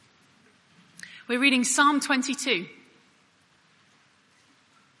We're reading Psalm 22.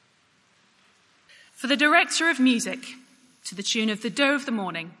 For the director of music, to the tune of the Doe of the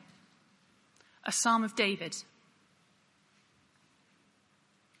Morning, a psalm of David.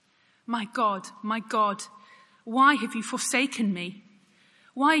 My God, why have you forsaken me?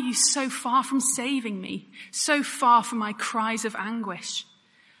 Why are you so far from saving me, so far from my cries of anguish?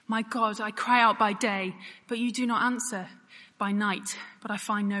 My God, I cry out by day, but you do not answer, by night, but I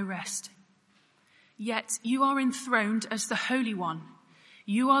find no rest. Yet you are enthroned as the Holy One.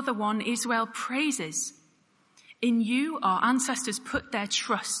 You are the one Israel praises. In you our ancestors put their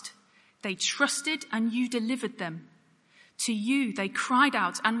trust. They trusted and you delivered them. To you they cried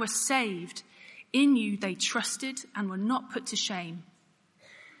out and were saved. In you they trusted and were not put to shame.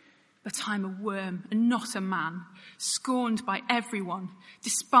 But I'm a worm and not a man, scorned by everyone,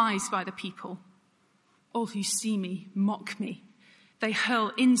 despised by the people. All who see me mock me. They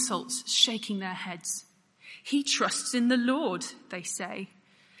hurl insults, shaking their heads. He trusts in the Lord, they say.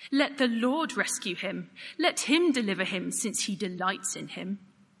 Let the Lord rescue him. Let him deliver him, since he delights in him.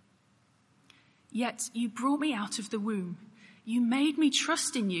 Yet you brought me out of the womb. You made me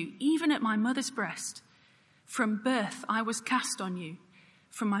trust in you, even at my mother's breast. From birth I was cast on you.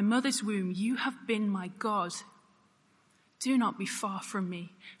 From my mother's womb you have been my God. Do not be far from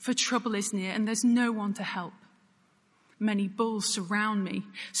me, for trouble is near and there's no one to help. Many bulls surround me.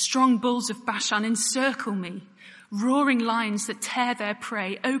 Strong bulls of Bashan encircle me. Roaring lions that tear their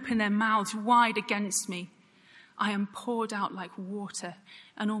prey open their mouths wide against me. I am poured out like water,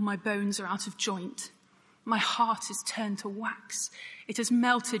 and all my bones are out of joint. My heart is turned to wax. It has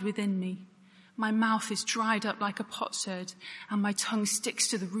melted within me. My mouth is dried up like a potsherd, and my tongue sticks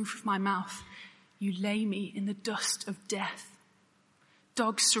to the roof of my mouth. You lay me in the dust of death.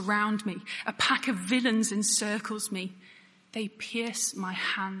 Dogs surround me. A pack of villains encircles me. They pierce my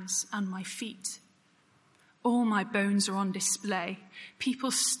hands and my feet. All my bones are on display.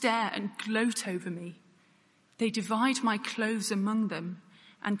 People stare and gloat over me. They divide my clothes among them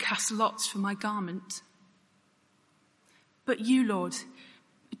and cast lots for my garment. But you, Lord,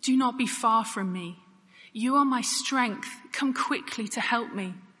 do not be far from me. You are my strength. Come quickly to help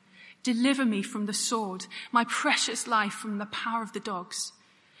me. Deliver me from the sword, my precious life from the power of the dogs.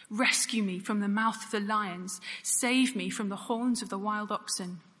 Rescue me from the mouth of the lions. Save me from the horns of the wild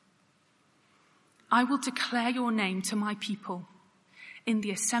oxen. I will declare your name to my people. In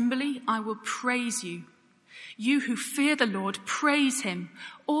the assembly, I will praise you. You who fear the Lord, praise him.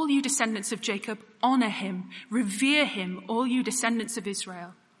 All you descendants of Jacob, honor him. Revere him, all you descendants of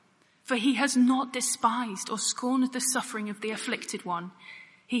Israel. For he has not despised or scorned the suffering of the afflicted one.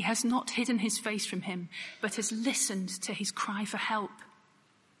 He has not hidden his face from him, but has listened to his cry for help.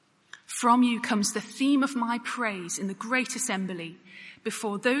 From you comes the theme of my praise in the great assembly.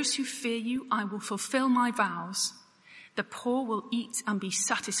 Before those who fear you, I will fulfill my vows. The poor will eat and be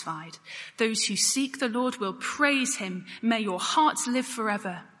satisfied. Those who seek the Lord will praise him. May your hearts live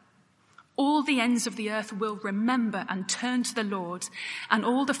forever. All the ends of the earth will remember and turn to the Lord, and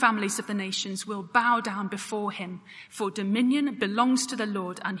all the families of the nations will bow down before him. For dominion belongs to the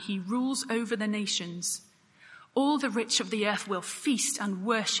Lord, and he rules over the nations. All the rich of the earth will feast and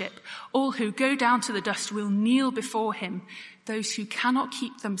worship. All who go down to the dust will kneel before him, those who cannot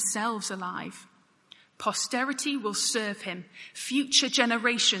keep themselves alive. Posterity will serve him. Future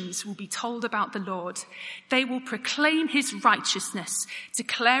generations will be told about the Lord. They will proclaim his righteousness,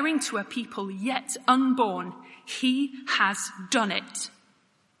 declaring to a people yet unborn, he has done it.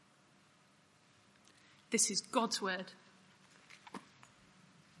 This is God's word.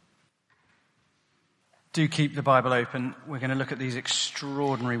 Do keep the Bible open. We're going to look at these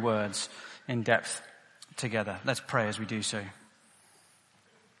extraordinary words in depth together. Let's pray as we do so.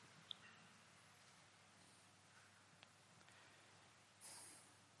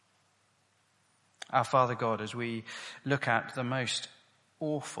 Our Father God, as we look at the most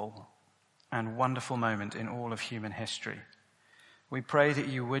awful and wonderful moment in all of human history, we pray that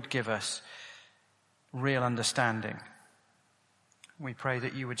you would give us real understanding. We pray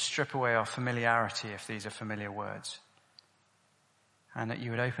that you would strip away our familiarity if these are familiar words, and that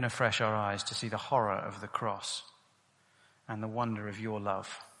you would open afresh our eyes to see the horror of the cross and the wonder of your love.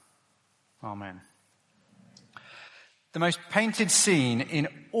 Amen. The most painted scene in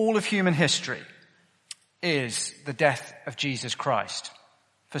all of human history is the death of Jesus Christ.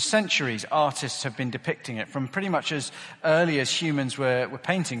 For centuries, artists have been depicting it from pretty much as early as humans were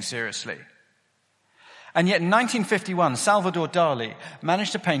painting seriously. And yet in 1951, Salvador Dali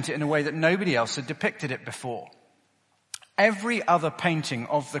managed to paint it in a way that nobody else had depicted it before. Every other painting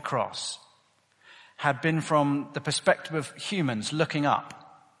of the cross had been from the perspective of humans looking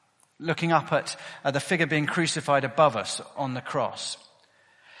up, looking up at the figure being crucified above us on the cross.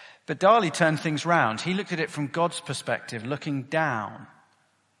 But Dali turned things round. He looked at it from God's perspective, looking down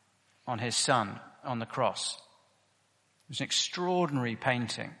on his son on the cross. It was an extraordinary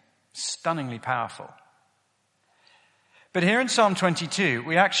painting, stunningly powerful. But here in Psalm 22,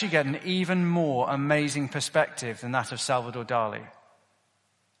 we actually get an even more amazing perspective than that of Salvador Dali.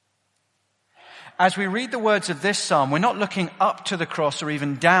 As we read the words of this psalm, we're not looking up to the cross or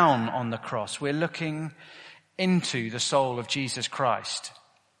even down on the cross. We're looking into the soul of Jesus Christ.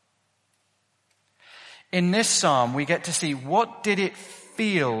 In this psalm, we get to see what did it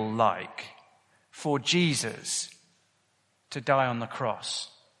feel like for Jesus to die on the cross.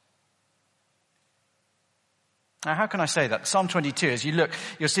 Now, how can I say that? Psalm 22, as you look,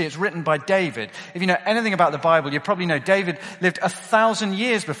 you'll see it's written by David. If you know anything about the Bible, you probably know David lived 1,000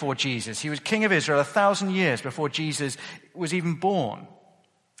 years before Jesus. He was king of Israel 1,000 years before Jesus was even born.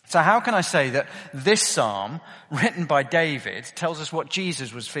 So how can I say that this psalm, written by David, tells us what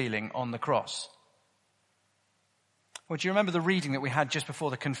Jesus was feeling on the cross? Well, do you remember the reading that we had just before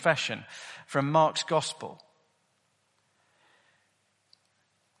the confession from Mark's Gospel?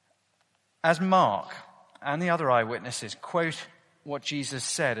 As Mark and the other eyewitnesses quote what Jesus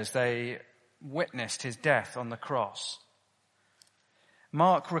said as they witnessed his death on the cross,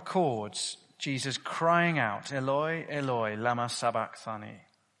 Mark records Jesus crying out, "Eloi, Eloi, lama sabachthani."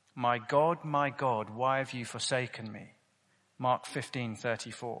 My God, why have you forsaken me? Mark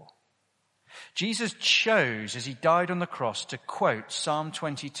 15:34. Jesus chose, as he died on the cross, to quote Psalm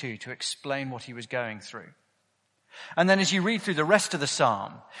 22 to explain what he was going through. And then as you read through the rest of the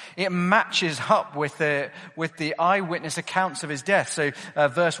psalm, it matches up with the eyewitness accounts of his death. So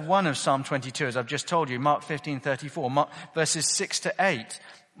verse 1 of Psalm 22, as I've just told you, Mark 15:34, verses 6 to 8,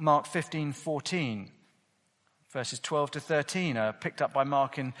 Mark 15:14, verses 12 to 13 are picked up by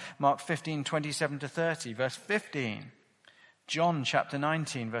Mark in Mark 15:27 to 30, verse 15, John chapter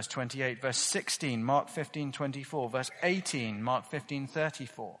 19, verse 28, verse 16, Mark 15:24, verse 18, Mark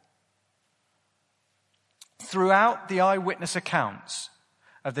 15:34. Throughout the eyewitness accounts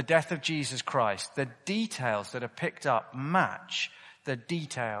of the death of Jesus Christ, the details that are picked up match the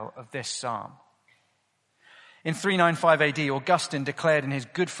detail of this psalm. In 395 AD, Augustine declared in his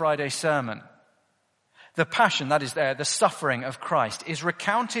Good Friday sermon, the passion, that is the suffering of Christ, is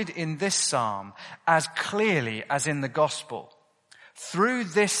recounted in this psalm as clearly as in the gospel. Through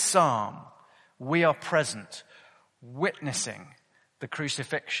this psalm, we are present, witnessing the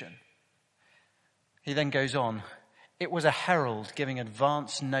crucifixion. He then goes on, it was a herald giving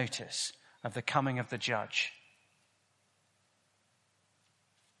advance notice of the coming of the judge.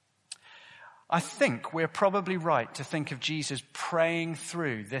 I think we're probably right to think of Jesus praying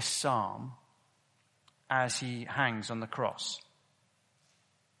through this psalm as he hangs on the cross.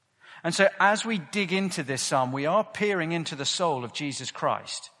 And so as we dig into this psalm, we are peering into the soul of Jesus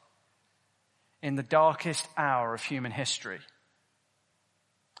Christ in the darkest hour of human history.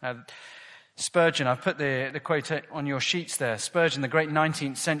 Spurgeon, I've put the quote on your sheets there. Spurgeon, the great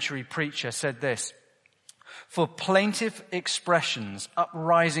 19th century preacher, said this: "For plaintive expressions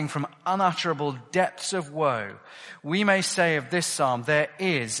uprising from unutterable depths of woe, we may say of this psalm, there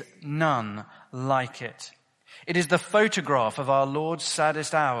is none like it. It is the photograph of our Lord's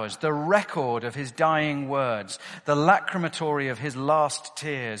saddest hours, the record of his dying words, the lacrimatory of his last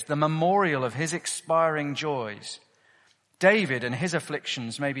tears, the memorial of his expiring joys. David and his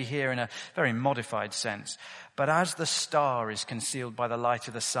afflictions may be here in a very modified sense, but as the star is concealed by the light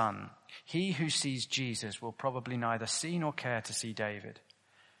of the sun, he who sees Jesus will probably neither see nor care to see David.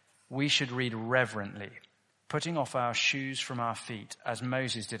 We should read reverently, putting off our shoes from our feet, as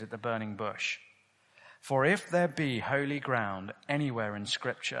Moses did at the burning bush. For if there be holy ground anywhere in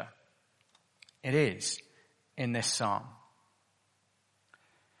Scripture, it is in this psalm."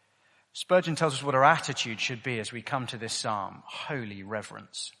 Spurgeon tells us what our attitude should be as we come to this psalm: holy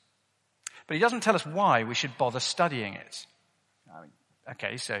reverence. But he doesn't tell us why we should bother studying it.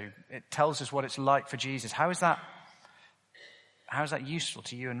 Okay, so it tells us what it's like for Jesus. How is that useful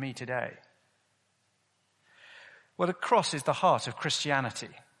to you and me today? Well, the cross is the heart of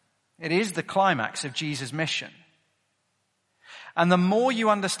Christianity. It is the climax of Jesus' mission. And the more you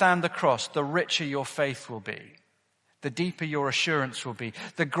understand the cross, the richer your faith will be. The deeper your assurance will be.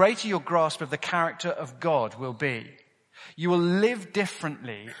 The greater your grasp of the character of God will be. You will live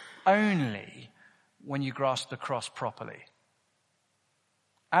differently only when you grasp the cross properly.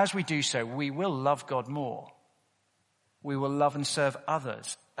 As we do so, we will love God more. We will love and serve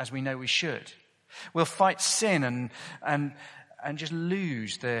others as we know we should. We'll fight sin and just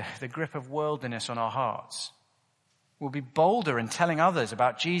lose the grip of worldliness on our hearts. We'll be bolder in telling others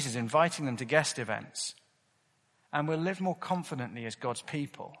about Jesus, inviting them to guest events. And we'll live more confidently as God's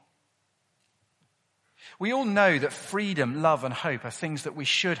people. We all know that freedom, love, and hope are things that we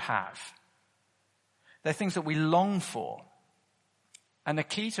should have. They're things that we long for. And the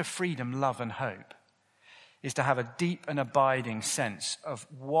key to freedom, love, and hope is to have a deep and abiding sense of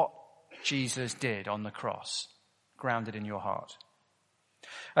what Jesus did on the cross, grounded in your heart.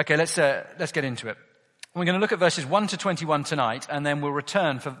 Okay, let's get into it. We're going to look at verses 1 to 21 tonight, and then we'll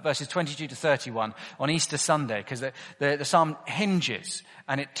return for verses 22 to 31 on Easter Sunday, because the psalm hinges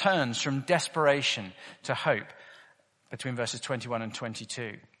and it turns from desperation to hope between verses 21 and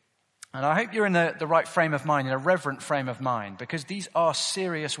 22. And I hope you're in the right frame of mind, in a reverent frame of mind, because these are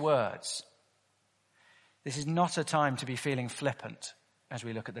serious words. This is not a time to be feeling flippant as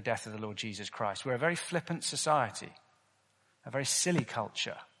we look at the death of the Lord Jesus Christ. We're a very flippant society, a very silly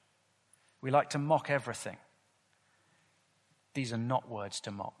culture. We like to mock everything. These are not words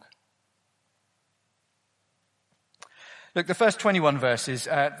to mock. Look, the first 21 verses,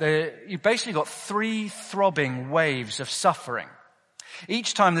 you've basically got 3 throbbing waves of suffering.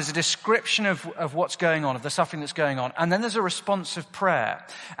 Each time there's a description of what's going on, of the suffering that's going on, and then there's a response of prayer.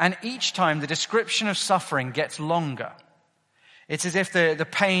 And each time the description of suffering gets longer. It's as if the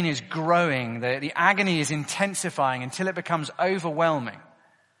pain is growing, the agony is intensifying until it becomes overwhelming.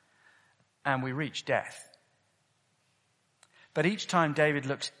 And we reach death. But each time David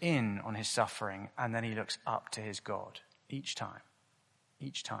looks in on his suffering, and then he looks up to his God. Each time.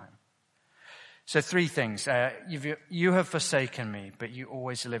 So 3 things. You have forsaken me, but you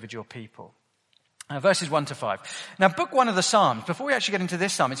always delivered your people. Verses 1 to 5. Now, book 1 of the Psalms, before we actually get into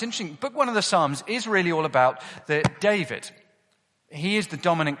this psalm, it's interesting. Book 1 of the Psalms is really all about David. He is the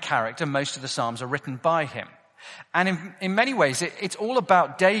dominant character. Most of the Psalms are written by him. And in many ways, it's all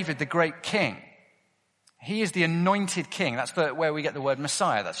about David, the great king. He is the anointed king. That's where we get the word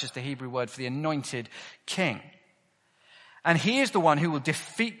Messiah. That's just the Hebrew word for the anointed king. And he is the one who will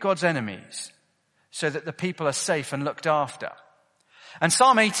defeat God's enemies so that the people are safe and looked after. And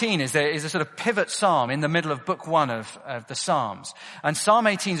Psalm 18 is a sort of pivot psalm in the middle of book 1 of the Psalms. And Psalm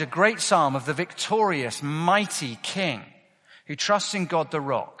 18 is a great psalm of the victorious, mighty king who trusts in God the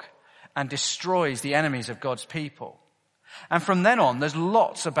rock and destroys the enemies of God's people. And from then on, there's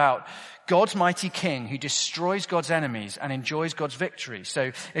lots about God's mighty king who destroys God's enemies and enjoys God's victory.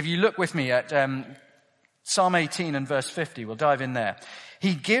 So if you look with me at Psalm 18 and verse 50, we'll dive in there.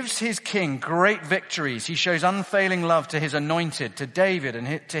 He gives his king great victories. He shows unfailing love to his anointed, to David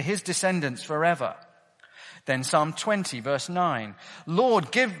and to his descendants forever. Then Psalm 20, verse 9. Lord,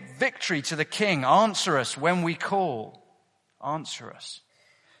 give victory to the king. Answer us when we call. Answer us.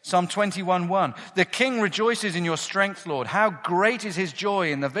 Psalm 21:1. The king rejoices in your strength, Lord. How great is his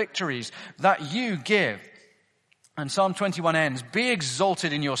joy in the victories that you give. And Psalm 21 ends. Be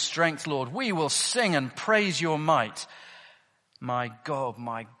exalted in your strength, Lord. We will sing and praise your might. My God,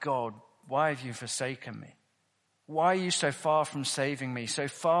 why have you forsaken me? Why are you so far from saving me, so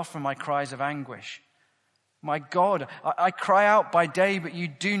far from my cries of anguish? My God, I cry out by day, but you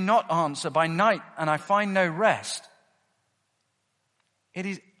do not answer, by night, and I find no rest. It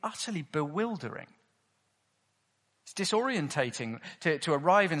is utterly bewildering. It's disorientating to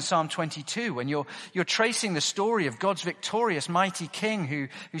arrive in Psalm 22 when you're tracing the story of God's victorious, mighty king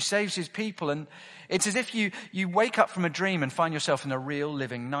who saves his people. And it's as if you wake up from a dream and find yourself in a real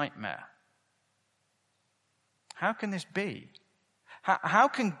living nightmare. How can this be? How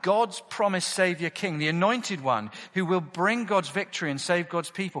can God's promised Savior King, the anointed one who will bring God's victory and save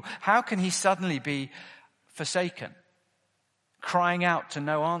God's people, how can he suddenly be forsaken, crying out to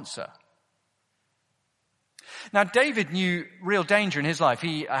no answer? Now, David knew real danger in his life.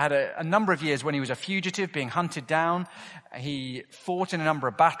 He had a number of years when he was a fugitive, being hunted down. He fought in a number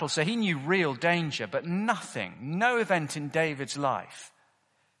of battles, so he knew real danger. But no event in David's life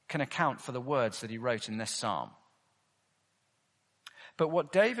can account for the words that he wrote in this psalm. But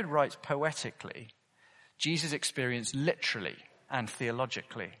what David writes poetically, Jesus experienced literally and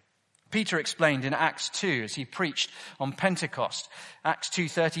theologically. Peter explained in Acts 2 as he preached on Pentecost, Acts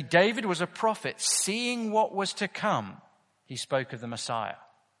 2:30, David was a prophet, seeing what was to come. He spoke of the Messiah.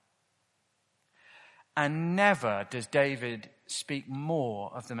 And never does David speak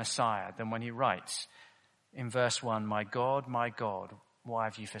more of the Messiah than when he writes in verse 1, my God, why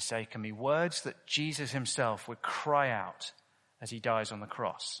have you forsaken me? Words that Jesus himself would cry out as he dies on the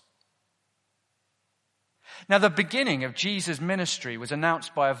cross. Now, the beginning of Jesus' ministry was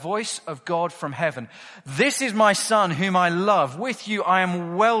announced by a voice of God from heaven. This is my son whom I love. With you I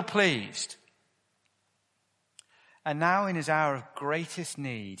am well pleased. And now in his hour of greatest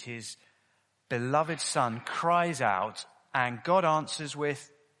need, his beloved son cries out, and God answers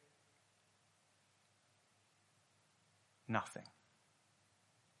with nothing.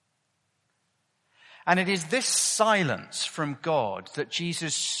 And it is this silence from God that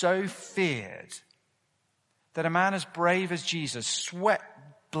Jesus so feared that a man as brave as Jesus sweat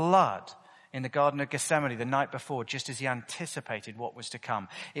blood in the Garden of Gethsemane the night before, just as he anticipated what was to come.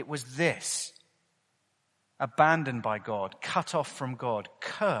 It was this: abandoned by God, cut off from God,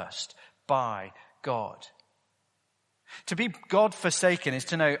 cursed by God. To be God-forsaken is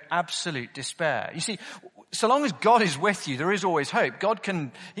to know absolute despair. You see, so long as God is with you, there is always hope.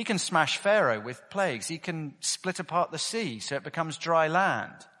 He can smash Pharaoh with plagues. He can split apart the sea so it becomes dry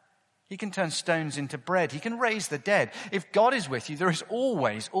land. He can turn stones into bread. He can raise the dead. If God is with you, there is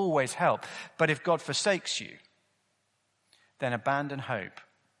always, always help. But if God forsakes you, then abandon hope,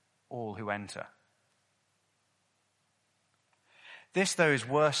 all who enter. This, though, is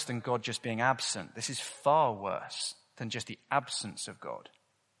worse than God just being absent. This is far worse than just the absence of God.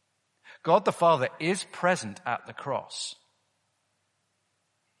 God the Father is present at the cross,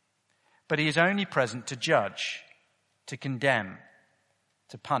 but he is only present to judge, to condemn,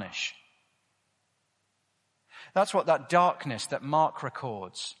 to punish. That's what that darkness that Mark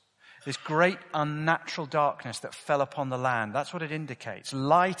records, this great unnatural darkness that fell upon the land, that's what it indicates.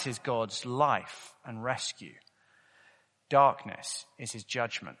 Light is God's life and rescue. Darkness is his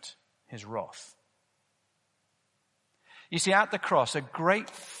judgment, his wrath. You see, at the cross, a great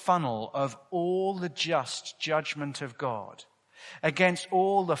funnel of all the just judgment of God against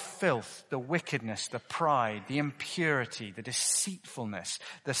all the filth, the wickedness, the pride, the impurity, the deceitfulness,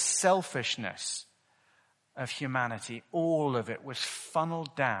 the selfishness of humanity, all of it was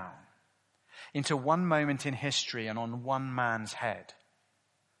funneled down into one moment in history and on one man's head.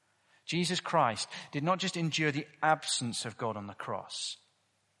 Jesus Christ did not just endure the absence of God on the cross.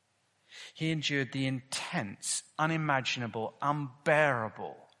 He endured the intense, unimaginable,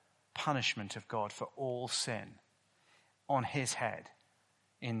 unbearable punishment of God for all sin on his head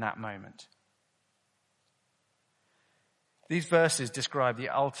in that moment. These verses describe the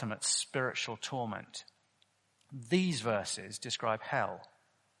ultimate spiritual torment. These verses describe hell.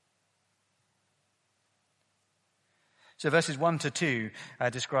 So verses 1 to 2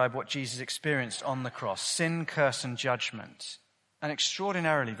 describe what Jesus experienced on the cross: sin, curse, and judgment. And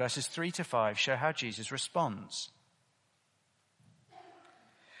extraordinarily, verses 3 to 5 show how Jesus responds.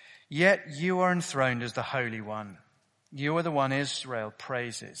 Yet you are enthroned as the Holy One. You are the one Israel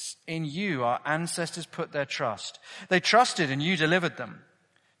praises. In you our ancestors put their trust. They trusted and you delivered them.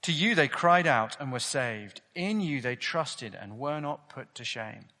 To you they cried out and were saved. In you they trusted and were not put to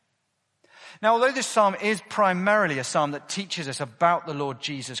shame. Now, although this psalm is primarily a psalm that teaches us about the Lord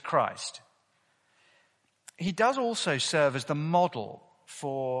Jesus Christ, he does also serve as the model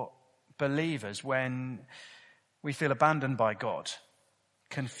for believers when we feel abandoned by God,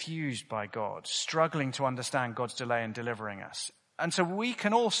 confused by God, struggling to understand God's delay in delivering us. And so we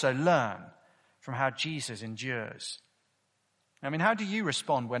can also learn from how Jesus endures. I mean, how do you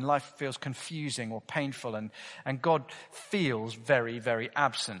respond when life feels confusing or painful and God feels very, very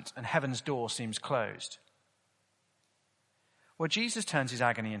absent and heaven's door seems closed? Well, Jesus turns his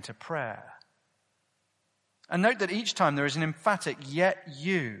agony into prayer. And note that each time there is an emphatic yet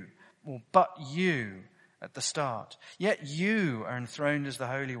you, or but you, at the start. Yet you are enthroned as the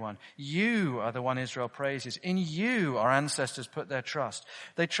Holy One. You are the one Israel praises. In you our ancestors put their trust.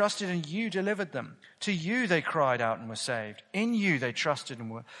 They trusted and you delivered them. To you they cried out and were saved. In you they trusted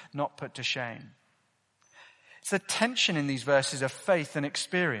and were not put to shame. It's the tension in these verses of faith and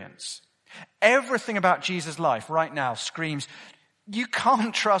experience. Everything about Jesus' life right now screams, you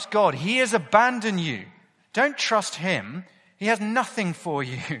can't trust God. He has abandoned you. Don't trust him. He has nothing for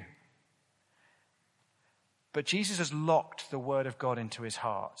you. But Jesus has locked the word of God into his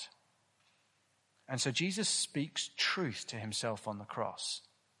heart. And so Jesus speaks truth to himself on the cross.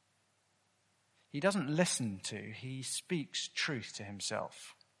 He doesn't listen to, he speaks truth to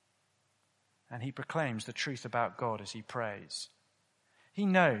himself. And he proclaims the truth about God as he prays. He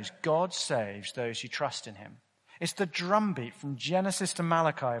knows God saves those who trust in him. It's the drumbeat from Genesis to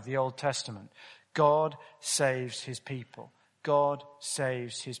Malachi of the Old Testament. God saves his people. God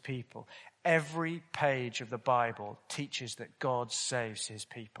saves his people. Every page of the Bible teaches that God saves his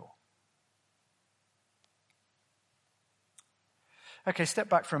people. Okay, step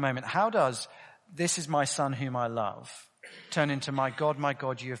back for a moment. How does "this is my son whom I love" turn into my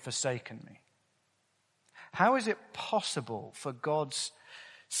God, you have forsaken me"? How is it possible for God's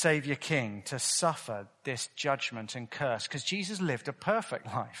Savior King to suffer this judgment and curse? Because Jesus lived a perfect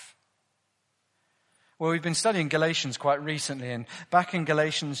life. Well, we've been studying Galatians quite recently, and back in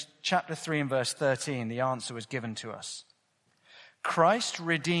Galatians chapter 3 and verse 13, the answer was given to us. Christ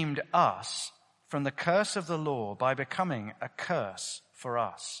redeemed us from the curse of the law by becoming a curse for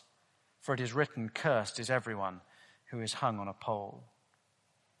us. For it is written, cursed is everyone who is hung on a pole.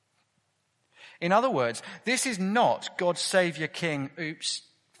 In other words, this is not God's Savior King,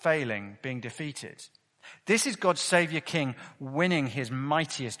 failing, being defeated. This is God's Savior King winning his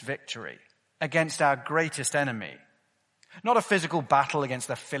mightiest victory against our greatest enemy. Not a physical battle against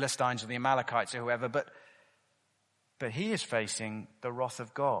the Philistines or the Amalekites or whoever, but he is facing the wrath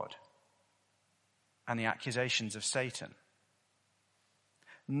of God and the accusations of Satan.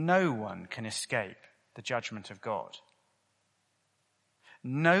 No one can escape the judgment of God.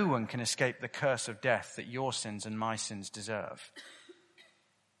 No one can escape the curse of death that your sins and my sins deserve.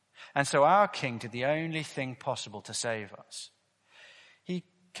 And so our King did the only thing possible to save us. He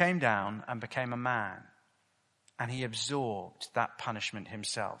came down and became a man, and he absorbed that punishment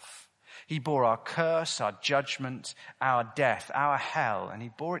himself. He bore our curse, our judgment, our death, our hell, and he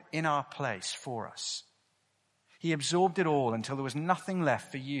bore it in our place for us. He absorbed it all until there was nothing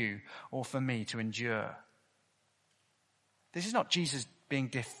left for you or for me to endure. This is not Jesus being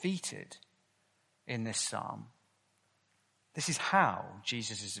defeated in this psalm. This is how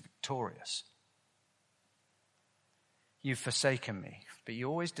Jesus is victorious. You've forsaken me, but you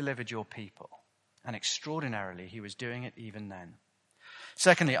always delivered your people. And extraordinarily, he was doing it even then.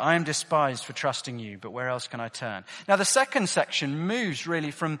 Secondly, I am despised for trusting you, but where else can I turn? Now, the second section moves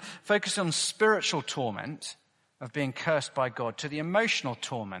really from focus on spiritual torment of being cursed by God to the emotional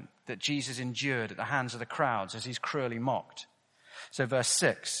torment that Jesus endured at the hands of the crowds as he's cruelly mocked. So verse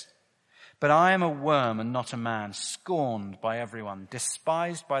 6, but I am a worm and not a man, scorned by everyone,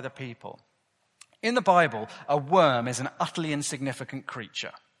 despised by the people. In the Bible, a worm is an utterly insignificant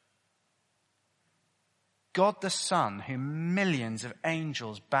creature. God the Son, whom millions of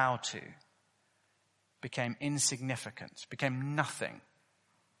angels bow to, became insignificant, became nothing.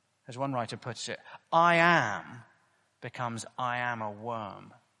 As one writer puts it, I am becomes I am a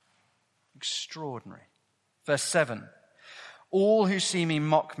worm. Extraordinary. Verse 7, all who see me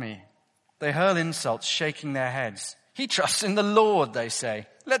mock me. They hurl insults, shaking their heads. He trusts in the Lord, they say.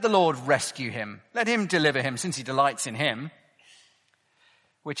 Let the Lord rescue him. Let him deliver him, since he delights in him.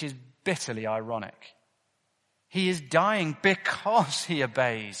 Which is bitterly ironic. He is dying because he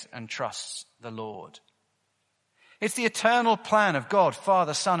obeys and trusts the Lord. It's the eternal plan of God,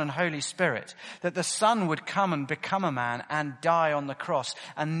 Father, Son, and Holy Spirit, that the Son would come and become a man and die on the cross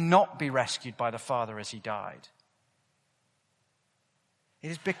and not be rescued by the Father as he died. It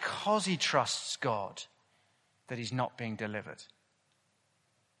is because he trusts God that he's not being delivered.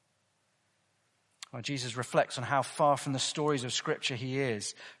 Well, Jesus reflects on how far from the stories of Scripture he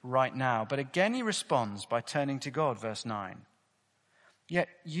is right now. But again he responds by turning to God, verse 9. Yet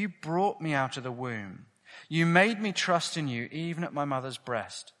you brought me out of the womb. You made me trust in you even at my mother's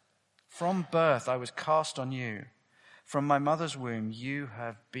breast. From birth I was cast on you. From my mother's womb you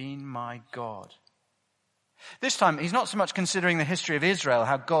have been my God. This time he's not so much considering the history of Israel,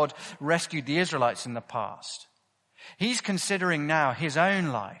 how God rescued the Israelites in the past. He's considering now his own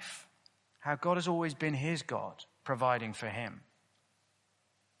life, how God has always been his God, providing for him.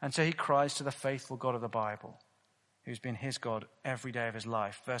 And so he cries to the faithful God of the Bible, who's been his God every day of his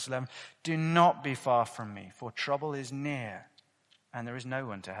life. Verse 11, do not be far from me, for trouble is near, and there is no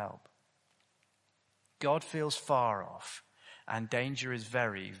one to help. God feels far off, and danger is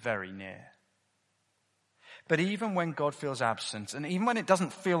very, very near. But even when God feels absent, and even when it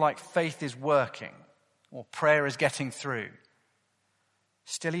doesn't feel like faith is working, or prayer is getting through,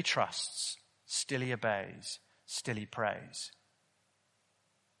 still he trusts, still he obeys, still he prays.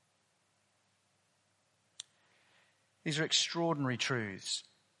 These are extraordinary truths.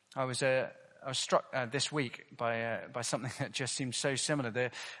 I was struck this week by something that just seemed so similar.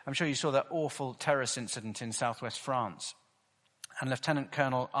 I'm sure you saw that awful terrorist incident in southwest France. And Lieutenant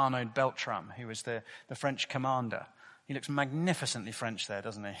Colonel Arnaud Beltrame, who was the French commander. He looks magnificently French there,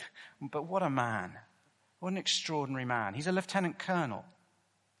 doesn't he? But what a man. What an extraordinary man. He's a lieutenant colonel.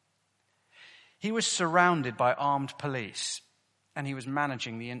 He was surrounded by armed police, and he was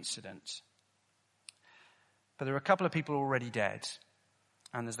managing the incident. But there were a couple of people already dead.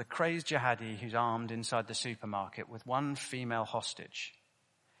 And there's the crazed jihadi who's armed inside the supermarket with one female hostage.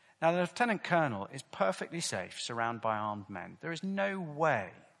 Now, the lieutenant colonel is perfectly safe, surrounded by armed men. There is no way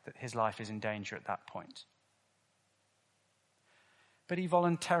that his life is in danger at that point. But he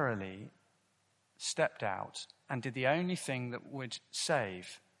voluntarily stepped out and did the only thing that would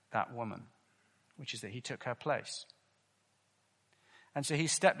save that woman, which is that he took her place. And so he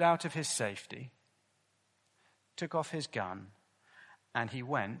stepped out of his safety took off his gun, and he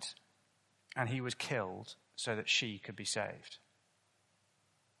went and he was killed so that she could be saved.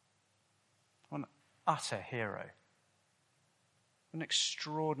 What an utter hero. An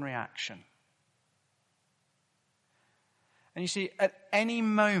extraordinary action. And you see, at any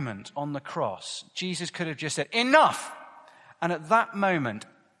moment on the cross, Jesus could have just said, enough! And at that moment,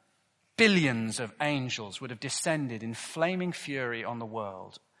 billions of angels would have descended in flaming fury on the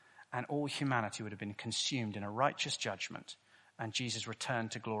world, and all humanity would have been consumed in a righteous judgment, and Jesus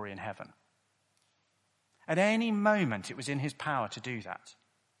returned to glory in heaven. At any moment, it was in his power to do that.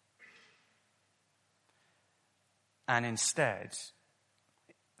 And instead,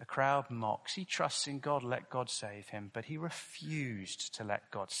 the crowd mocks. He trusts in God, let God save him, but he refused to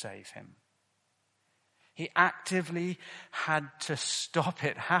let God save him. He actively had to stop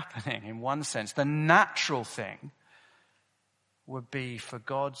it happening in one sense. The natural thing would be for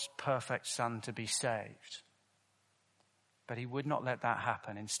God's perfect Son to be saved. But he would not let that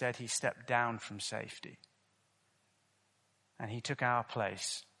happen. Instead, he stepped down from safety. And he took our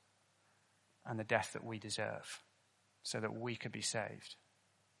place and the death that we deserve so that we could be saved.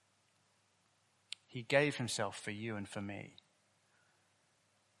 He gave himself for you and for me.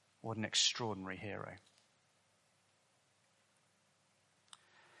 What an extraordinary hero.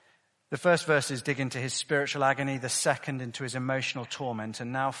 The first verses dig into his spiritual agony, the second into his emotional torment,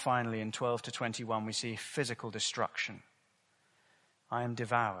 and now finally in 12 to 21 we see physical destruction. I am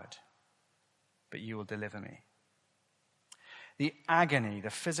devoured, but you will deliver me. The agony, the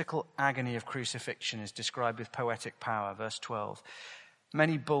physical agony of crucifixion is described with poetic power. Verse 12.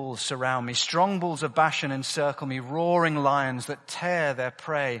 Many bulls surround me, strong bulls of Bashan encircle me, roaring lions that tear their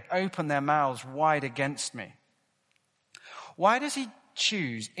prey, open their mouths wide against me. Why does he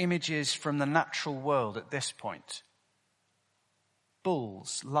choose images from the natural world at this point?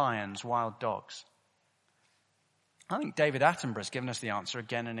 Bulls, lions, wild dogs. I think David Attenborough's given us the answer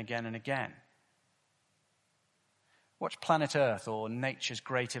again and again and again. Watch Planet Earth or nature's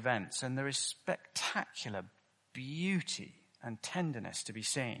great events, and there is spectacular beauty and tenderness to be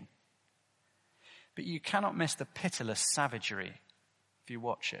seen. But you cannot miss the pitiless savagery if you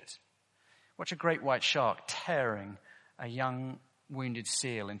watch it. Watch a great white shark tearing a young wounded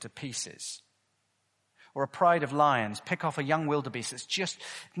seal into pieces. Or a pride of lions pick off a young wildebeest that's just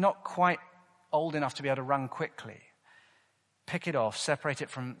not quite old enough to be able to run quickly. Pick it off, separate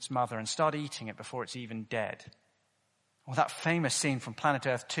it from its mother, and start eating it before it's even dead. Or that famous scene from Planet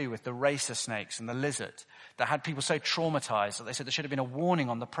Earth 2 with the racer snakes and the lizard that had people so traumatized that they said there should have been a warning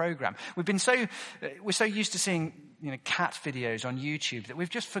on the program. We're so used to seeing, cat videos on YouTube that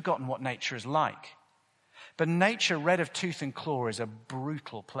we've just forgotten what nature is like. But nature, red of tooth and claw, is a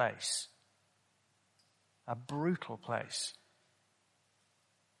brutal place. A brutal place.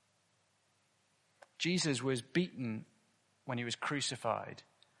 Jesus was beaten when he was crucified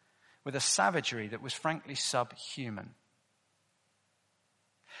with a savagery that was frankly subhuman.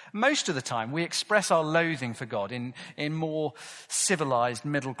 Most of the time, we express our loathing for God in more civilized,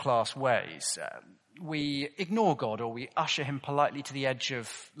 middle-class ways. We ignore God, or we usher him politely to the edge of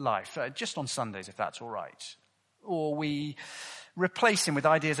life, just on Sundays, if that's all right. Or we replace him with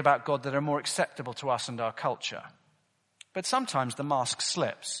ideas about God that are more acceptable to us and our culture. But sometimes the mask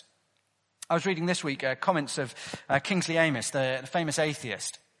slips. I was reading this week comments of Kingsley Amis, the famous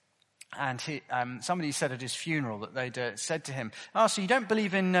atheist. And somebody said at his funeral that they'd said to him, so you don't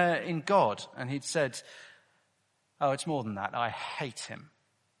believe in God? And he'd said, oh, it's more than that. I hate him.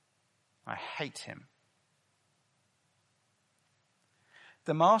 I hate him.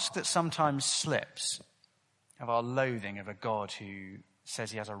 The mask that sometimes slips of our loathing of a God who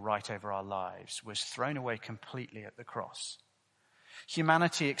says he has a right over our lives was thrown away completely at the cross.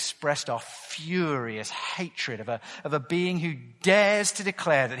 Humanity expressed our furious hatred of a being who dares to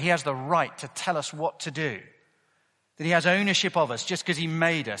declare that he has the right to tell us what to do, that he has ownership of us just because he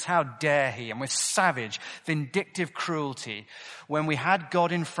made us. How dare he? And with savage, vindictive cruelty, when we had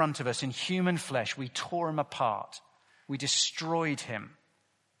God in front of us in human flesh, we tore him apart. We destroyed him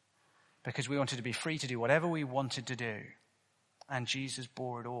because we wanted to be free to do whatever we wanted to do. And Jesus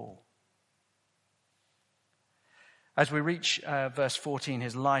bore it all. As we reach verse 14,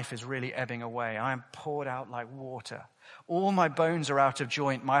 his life is really ebbing away. I am poured out like water. All my bones are out of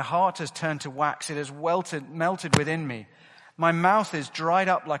joint. My heart has turned to wax. It has melted within me. My mouth is dried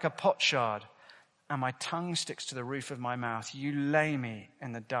up like a potsherd, and my tongue sticks to the roof of my mouth. You lay me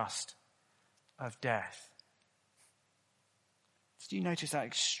in the dust of death. Did you notice that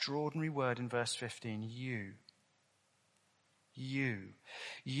extraordinary word in verse 15?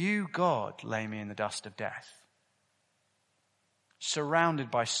 You, God, lay me in the dust of death.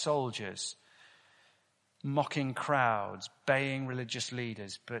 Surrounded by soldiers mocking crowds, baying religious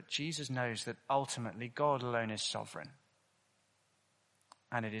leaders. But Jesus knows that ultimately God alone is sovereign.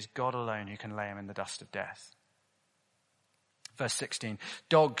 And it is God alone who can lay him in the dust of death. Verse 16,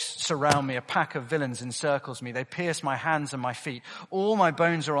 dogs surround me, a pack of villains encircles me. They pierce my hands and my feet. All my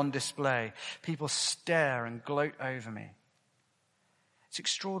bones are on display. People stare and gloat over me. It's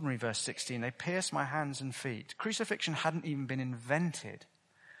extraordinary, verse 16. They pierce my hands and feet. Crucifixion hadn't even been invented.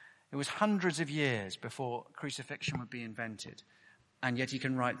 It was hundreds of years before crucifixion would be invented. And yet he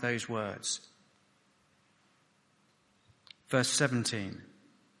can write those words. Verse 17.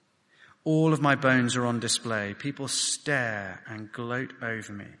 All of my bones are on display. People stare and gloat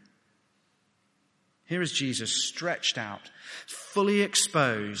over me. Here is Jesus stretched out, fully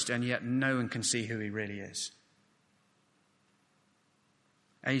exposed, and yet no one can see who he really is.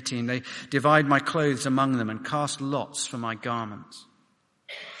 18, they divide my clothes among them and cast lots for my garments.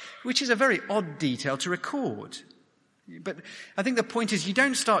 Which is a very odd detail to record. But I think the point is you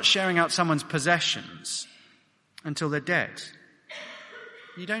don't start sharing out someone's possessions until they're dead.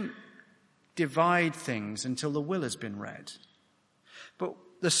 You don't divide things until the will has been read. But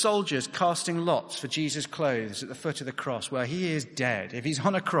the soldiers casting lots for Jesus' clothes at the foot of the cross, where he is dead. If he's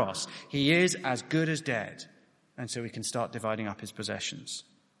on a cross, he is as good as dead. And so we can start dividing up his possessions.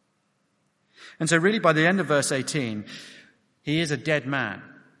 And so really by the end of verse 18, he is a dead man.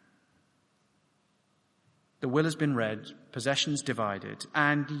 The will has been read, possessions divided,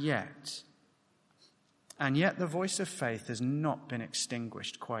 and yet the voice of faith has not been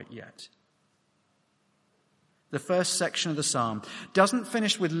extinguished quite yet. The first section of the psalm doesn't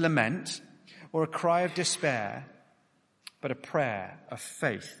finish with lament or a cry of despair, but a prayer of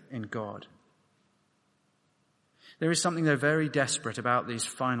faith in God. There is something, though, very desperate about these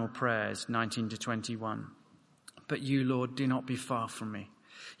final prayers, 19 to 21. But you, Lord, do not be far from me.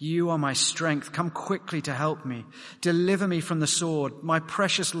 You are my strength. Come quickly to help me. Deliver me from the sword, my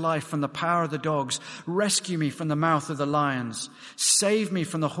precious life from the power of the dogs. Rescue me from the mouth of the lions. Save me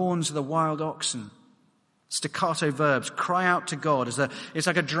from the horns of the wild oxen. Staccato verbs cry out to God it's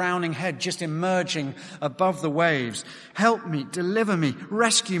like a drowning head just emerging above the waves. Help me, deliver me,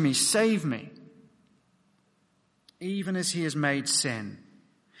 rescue me, save me. Even as he has made sin,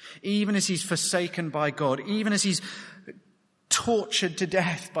 even as he's forsaken by God, even as he's tortured to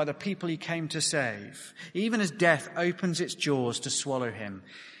death by the people he came to save, even as death opens its jaws to swallow him,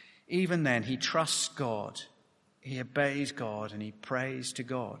 even then he trusts God, he obeys God, and he prays to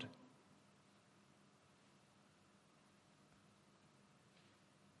God.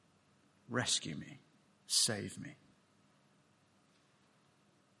 Rescue me, save me.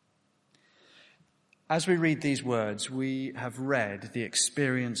 As we read these words, we have read the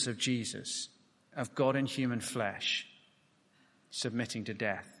experience of Jesus, of God in human flesh, submitting to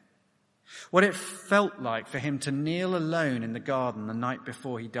death. What it felt like for him to kneel alone in the garden the night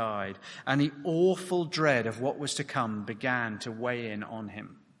before he died, and the awful dread of what was to come began to weigh in on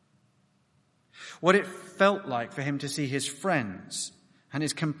him. What it felt like for him to see his friends and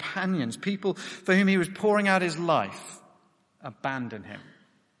his companions, people for whom he was pouring out his life, abandon him,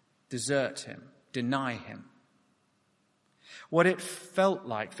 desert him, deny him. What it felt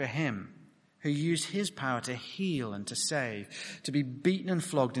like for him, who used his power to heal and to save, to be beaten and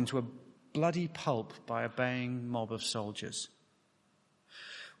flogged into a bloody pulp by a baying mob of soldiers.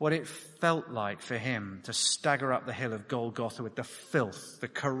 What it felt like for him to stagger up the hill of Golgotha with the filth, the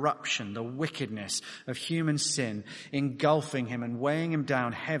corruption, the wickedness of human sin engulfing him and weighing him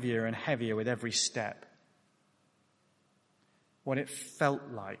down heavier and heavier with every step. What it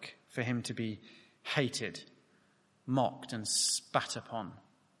felt like for him to be hated, mocked and spat upon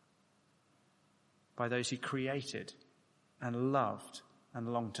by those he created and loved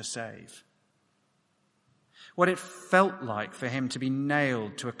and longed to save. What it felt like for him to be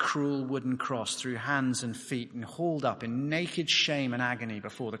nailed to a cruel wooden cross through hands and feet and hauled up in naked shame and agony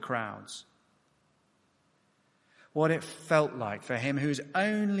before the crowds. What it felt like for him who's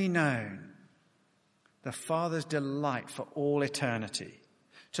only known the Father's delight for all eternity,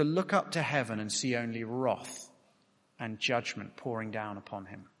 to look up to heaven and see only wrath and judgment pouring down upon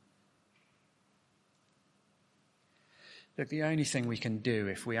him. Look, the only thing we can do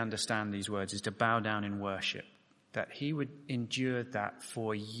if we understand these words is to bow down in worship, that he would endure that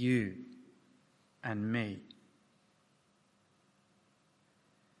for you and me.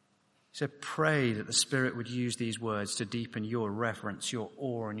 So pray that the Spirit would use these words to deepen your reverence, your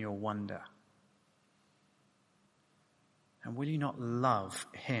awe, and your wonder. And will you not love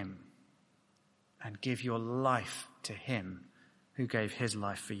him and give your life to him who gave his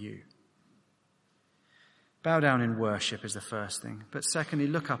life for you? Bow down in worship is the first thing. But secondly,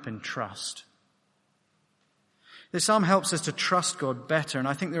 look up in trust. This psalm helps us to trust God better, and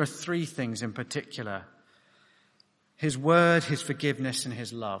I think there are three things in particular: his word, his forgiveness, and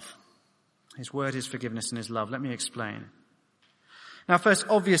his love. His word, his forgiveness, and his love. Let me explain. Now, first,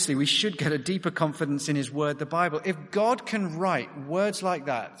 obviously, we should get a deeper confidence in his word, the Bible. If God can write words like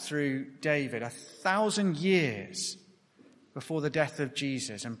that through David 1,000 years before the death of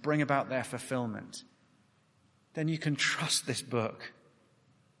Jesus and bring about their fulfillment, then you can trust this book.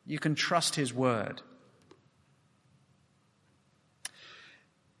 You can trust his word.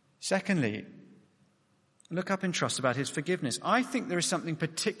 Secondly, look up in trust about his forgiveness. I think there is something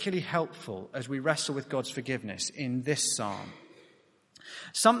particularly helpful as we wrestle with God's forgiveness in this psalm.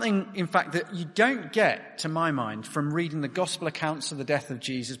 Something, in fact, that you don't get, to my mind, from reading the gospel accounts of the death of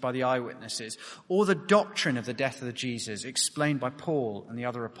Jesus by the eyewitnesses, or the doctrine of the death of Jesus explained by Paul and the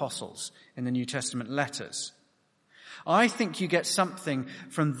other apostles in the New Testament letters. I think you get something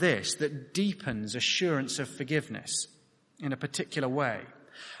from this that deepens assurance of forgiveness in a particular way.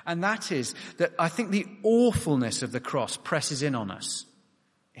 And that is that I think the awfulness of the cross presses in on us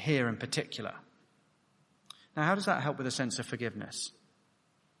here in particular. Now, how does that help with a sense of forgiveness?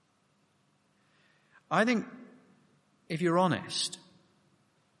 I think, if you're honest,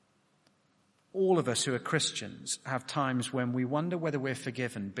 all of us who are Christians have times when we wonder whether we're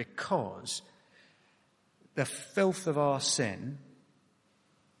forgiven because the filth of our sin,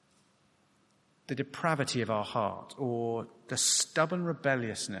 the depravity of our heart, or the stubborn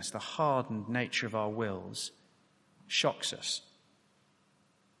rebelliousness, the hardened nature of our wills shocks us.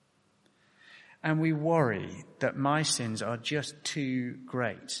 And we worry that my sins are just too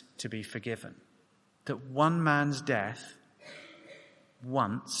great to be forgiven. That one man's death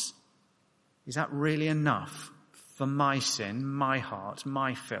once, is that really enough for my sin, my heart,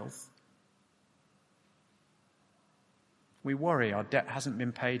 my filth? We worry our debt hasn't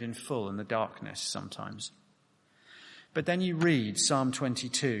been paid in full in the darkness sometimes. But then you read Psalm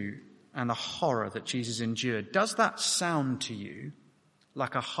 22 and the horror that Jesus endured. Does that sound to you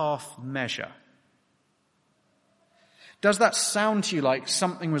like a half measure? Does that sound to you like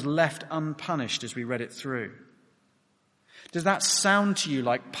something was left unpunished as we read it through? Does that sound to you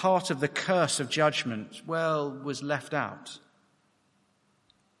like part of the curse of judgment, was left out?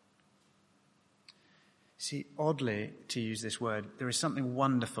 See, oddly, to use this word, there is something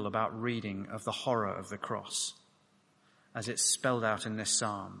wonderful about reading of the horror of the cross as it's spelled out in this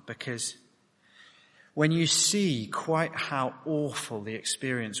psalm, because when you see quite how awful the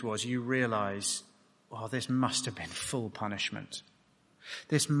experience was, you realize, this must have been full punishment.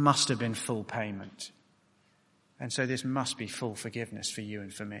 This must have been full payment. And so this must be full forgiveness for you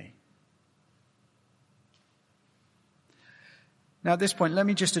and for me. Now at this point, let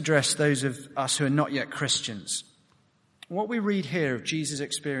me just address those of us who are not yet Christians. What we read here of Jesus'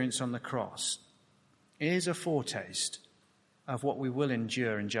 experience on the cross is a foretaste of what we will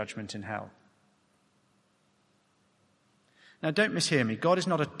endure in judgment in hell. Now, don't mishear me. God is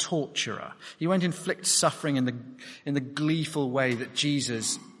not a torturer. He won't inflict suffering in the gleeful way that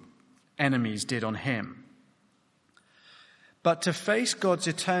Jesus' enemies did on him. But to face God's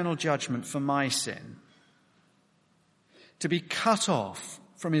eternal judgment for my sin, to be cut off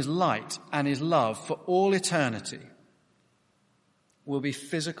from his light and his love for all eternity, will be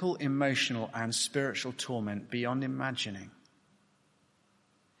physical, emotional, and spiritual torment beyond imagining.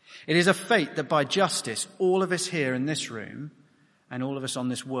 It is a fate that by justice, all of us here in this room and all of us on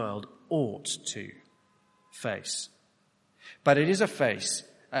this world ought to face. But it is a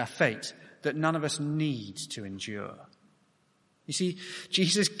fate that none of us need to endure. You see,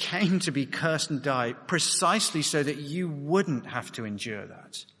 Jesus came to be cursed and die precisely so that you wouldn't have to endure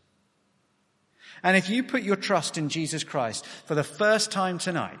that. And if you put your trust in Jesus Christ for the first time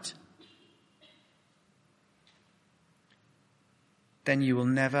tonight, then you will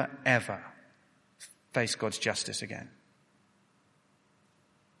never, ever face God's justice again.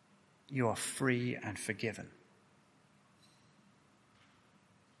 You are free and forgiven.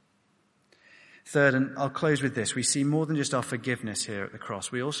 Third, and I'll close with this, we see more than just our forgiveness here at the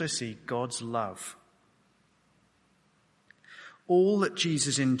cross. We also see God's love. All that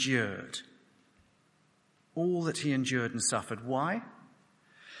Jesus endured, all that he endured and suffered. Why?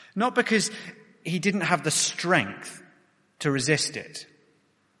 Not because he didn't have the strength to resist it.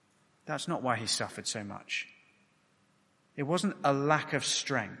 That's not why he suffered so much. It wasn't a lack of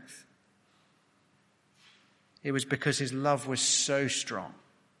strength. It was because his love was so strong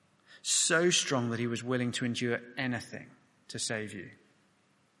that he was willing to endure anything to save you.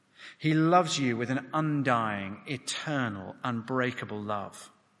 He loves you with an undying, eternal, unbreakable love.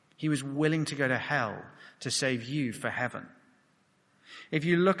 He was willing to go to hell to save you for heaven. If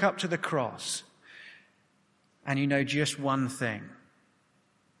you look up to the cross, and you know just one thing,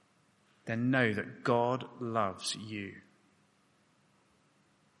 then know that God loves you.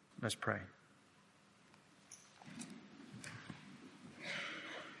 Let's pray.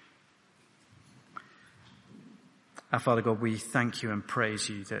 Our Father God, we thank you and praise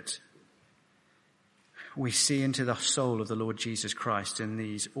you that we see into the soul of the Lord Jesus Christ in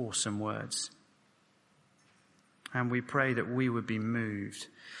these awesome words. And we pray that we would be moved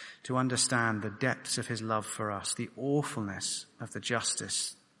to understand the depths of his love for us, the awfulness of the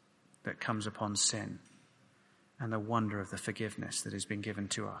justice that comes upon sin, and the wonder of the forgiveness that has been given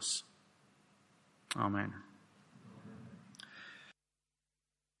to us. Amen.